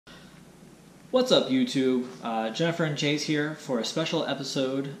What's up, YouTube? Jennifer and Chase here for a special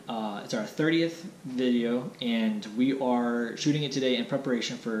episode. It's our 30th video, and we are shooting it today in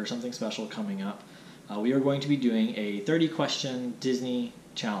preparation for something special coming up. We are going to be doing a 30-question Disney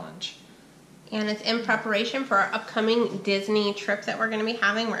challenge. And it's in preparation for our upcoming Disney trip that we're going to be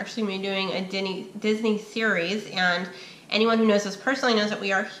having. We're actually going to be doing a Disney series, and anyone who knows us personally knows that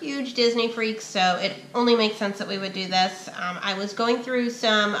we are huge Disney freaks, so it only makes sense that we would do this. I was going through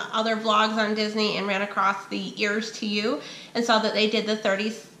some other vlogs on Disney and ran across the Ears to You and saw that they did the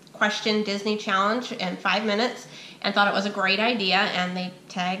 30-question Disney challenge in 5 minutes and thought it was a great idea, and they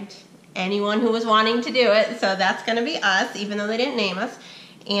tagged anyone who was wanting to do it, so that's going to be us, even though they didn't name us.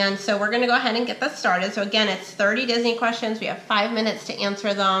 And so we're going to go ahead and get this started. So again, it's 30 Disney questions. We have 5 minutes to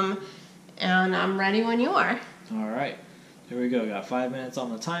answer them, and I'm ready when you are. All right. Here we go. Got 5 minutes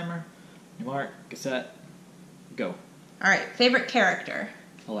on the timer. You mark, get set, go. All right. Favorite character?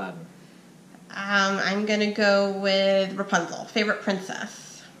 Aladdin. I'm going to go with Rapunzel. Favorite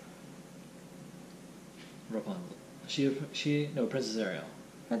princess? Rapunzel. No, Princess Ariel.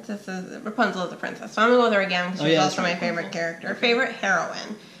 Rapunzel is a princess. So I'm going to go with her again because she's also my favorite character. Okay. Favorite heroine?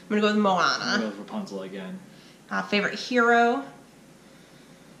 I'm going to go with Moana. I'm going to go with Rapunzel again. Favorite hero?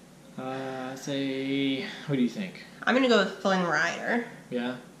 Say, who do you think? I'm going to go with Flynn Rider.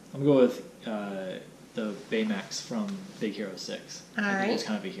 Yeah? I'm going to go with the Baymax from Big Hero 6. I think he was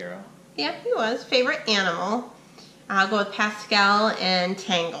kind of a hero. Yeah, he was. Favorite animal? I'll go with Pascal and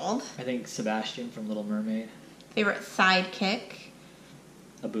Tangled. I think Sebastian from Little Mermaid. Favorite sidekick?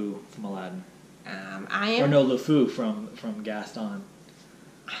 Abu from Aladdin. Or no, LeFou from Gaston.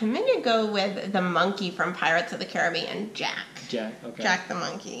 I'm going to go with the monkey from Pirates of the Caribbean, Jack. Jack, okay. Jack the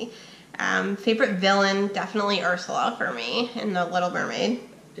monkey. Favorite villain, definitely Ursula for me in The Little Mermaid.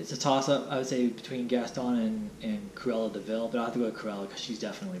 It's a toss-up, I would say, between Gaston and Cruella de Vil, but I'll have to go with Cruella because she's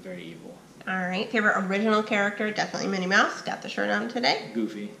definitely very evil. Alright, favorite original character, definitely Minnie Mouse. Got the shirt on today.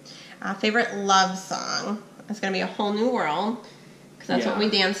 Goofy. Favorite love song. It's going to be A Whole New World, because that's what we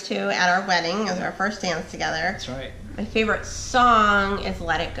danced to at our wedding. It was our first dance together. That's right. My favorite song is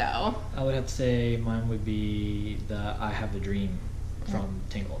Let It Go. I would have to say mine would be the I Have a Dream from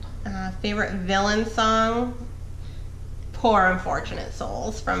Tangled. Favorite villain song? Poor Unfortunate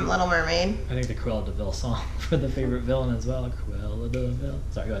Souls from Little Mermaid. I think the Cruella de Vil song for the favorite villain as well. Cruella de Vil.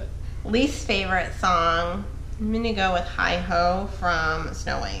 Sorry, go ahead. Least favorite song? I'm going to go with Hi Ho from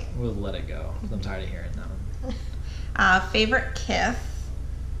Snow White. We'll Let It Go. I'm tired of hearing that one. Favorite kiss?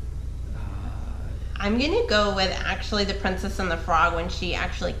 I'm going to go with actually the Princess and the Frog when she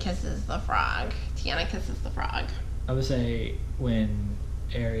actually kisses the frog. Tiana kisses the frog. I would say when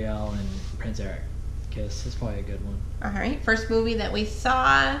Ariel and Prince Eric kiss. It's probably a good one. All right. First movie that we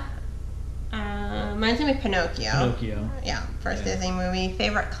saw. Mine's going to be Pinocchio. Pinocchio. Yeah, first Disney movie.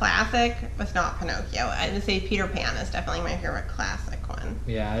 Favorite classic was not Pinocchio. I would say Peter Pan is definitely my favorite classic one.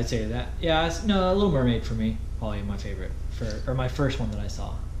 Yeah, I'd say that. Yeah, no, Little Mermaid for me. Probably my favorite. Or my first one that I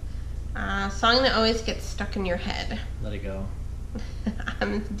saw. Song that always gets stuck in your head. Let It Go.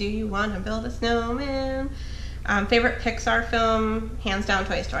 Do you want to build a snowman? Favorite Pixar film? Hands down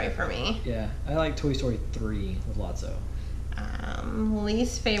Toy Story for me. Yeah, I like Toy Story 3 with Lotso.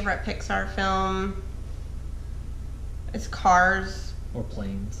 Least favorite Pixar film is Cars. Or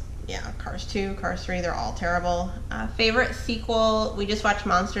Planes. Yeah, Cars 2, Cars 3, they're all terrible. Favorite sequel? We just watched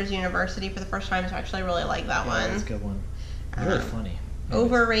Monsters University for the first time, so I actually really like that one. That's a good one. It's really funny.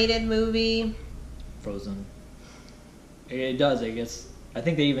 Overrated movie? Frozen. It does. I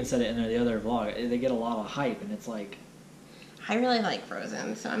think they even said it in the other vlog. They get a lot of hype, and it's like... I really like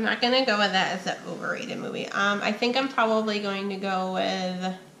Frozen, so I'm not going to go with that as an overrated movie. I think I'm probably going to go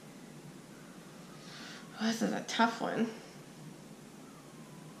with... Oh, this is a tough one.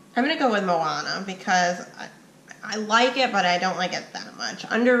 I'm going to go with Moana because I like it, but I don't like it that much.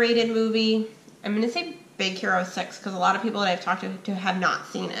 Underrated movie, I'm going to say Big Hero 6 because a lot of people that I've talked to have not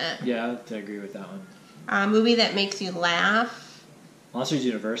seen it. Yeah, I agree with that one. Movie that makes you laugh. Monsters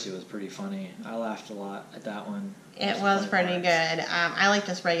University was pretty funny. I laughed a lot at that one. It was pretty good. I like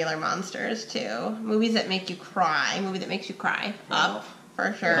just regular monsters too. Movies that make you cry. Movie that makes you cry. Up,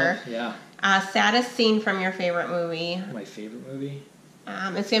 for sure. Yeah. Saddest scene from your favorite movie. My favorite movie?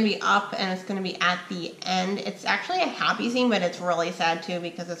 It's going to be Up, and it's going to be at the end. It's actually a happy scene, but it's really sad too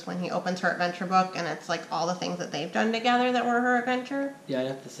because it's when he opens her adventure book, and it's like all the things that they've done together that were her adventure. Yeah, I'd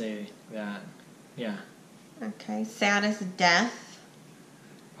have to say that. Yeah. Okay. Saddest death.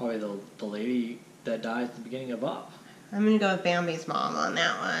 Probably the lady that died at the beginning of Up. I'm going to go with Bambi's mom on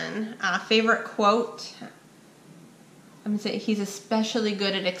that one. Favorite quote? I'm going to say he's especially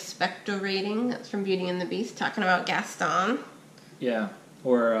good at expectorating. That's from Beauty and the Beast, talking about Gaston. Yeah.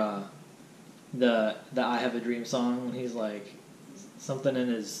 Or the I Have a Dream song when he's like something in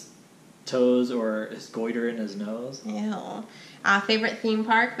his toes or his goiter in his nose. Ew. Favorite theme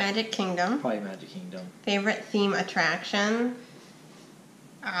park, Magic Kingdom. Probably Magic Kingdom. Favorite theme attraction,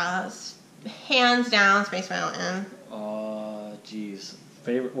 hands down, Space Mountain. Jeez.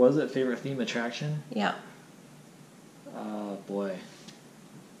 Favorite theme attraction? Yep. Boy.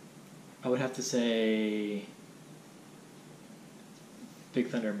 I would have to say Big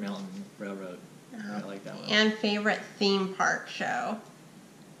Thunder Mountain Railroad. I like that one. And favorite theme park show?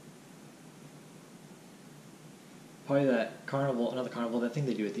 Probably that carnival, not the carnival, that thing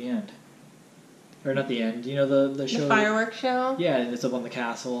they do at the end. Or not the end, you know the show? The fireworks show? Yeah, and it's up on the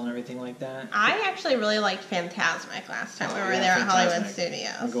castle and everything like that. I actually really liked Fantasmic last time we were there at Hollywood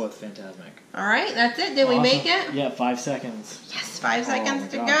Studios. I'll go with Fantasmic. All right, that's it. Did we make it? Yeah, 5 seconds. Yes, 5 seconds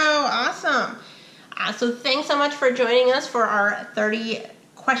to gosh. go. Awesome. So thanks so much for joining us for our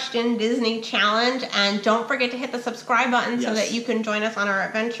 30-question Disney challenge. And don't forget to hit the subscribe button so that you can join us on our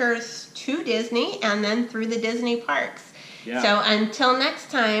adventures to Disney and then through the Disney parks. Yeah. So until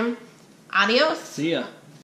next time, adios. See ya.